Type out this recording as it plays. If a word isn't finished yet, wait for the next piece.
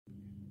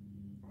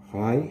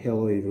Hi,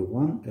 hello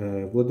everyone.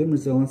 Volodymyr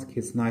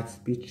Zelensky's night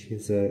speech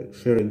is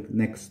sharing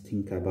next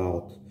thing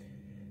about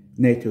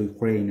NATO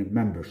Ukraine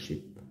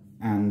membership,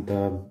 and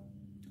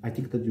I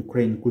think that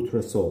Ukraine good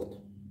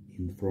result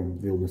from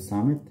Wilderness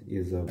Summit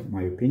is,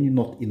 my opinion,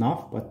 not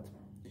enough, but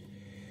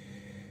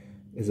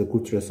is a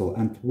good result.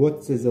 And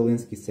what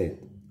Zelensky said,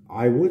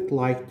 I would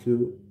like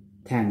to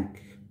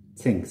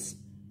thanks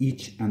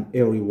each and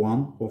every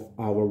one of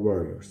our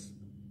warriors.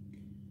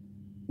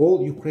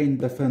 All Ukraine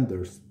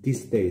defenders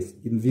these days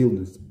in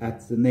Vilnius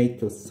at the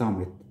NATO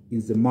Summit,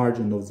 in the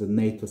margin of the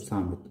NATO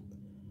Summit,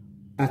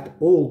 at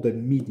all the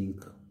meeting,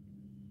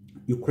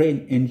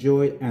 Ukraine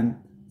enjoyed and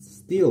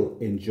still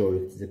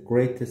enjoys the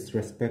greatest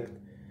respect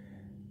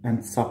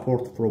and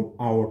support from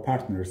our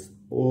partners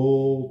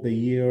all the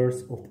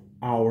years of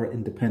our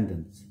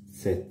independence,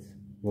 said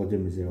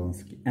Volodymyr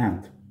Zelensky.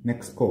 And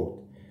next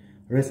quote,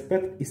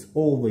 respect is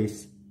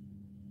always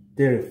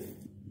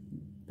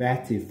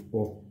derivative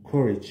of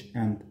courage,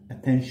 and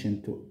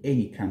attention to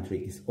any country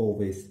is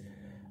always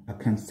a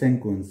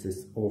consequence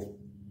of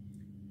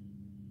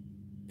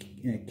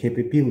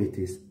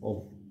capabilities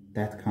of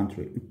that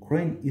country.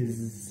 Ukraine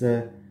is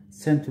the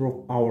center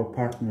of our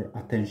partner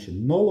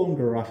attention. No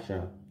longer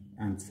Russia,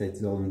 and said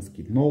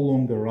Zelensky, no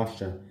longer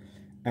Russia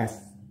as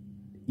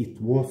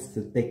it was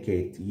a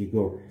decade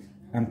ago.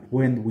 And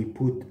when we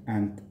put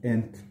an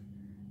end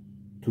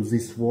to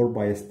this war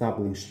by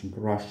establishing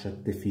Russia's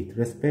defeat,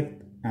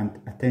 respect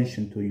and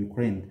attention to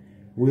Ukraine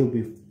will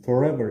be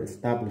forever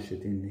established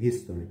in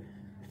history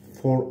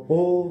for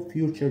all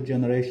future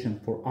generations,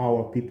 for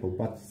our people.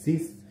 But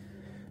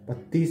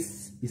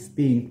this is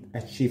being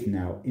achieved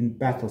now in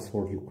battles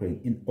for Ukraine,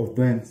 in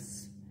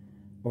offense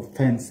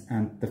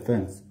and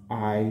defense.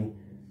 I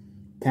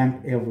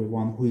thank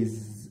everyone who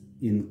is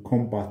in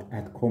combat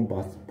at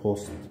combat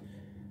post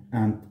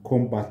and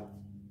combat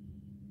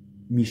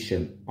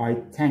mission. I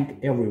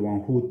thank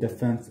everyone who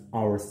defends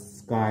our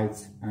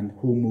skies and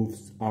who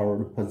moves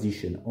our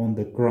position on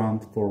the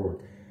ground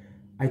forward.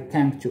 I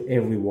thank to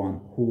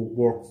everyone who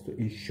works to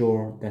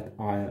ensure that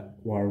our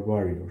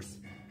warriors,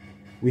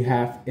 we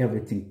have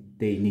everything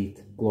they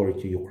need. Glory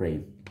to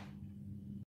Ukraine.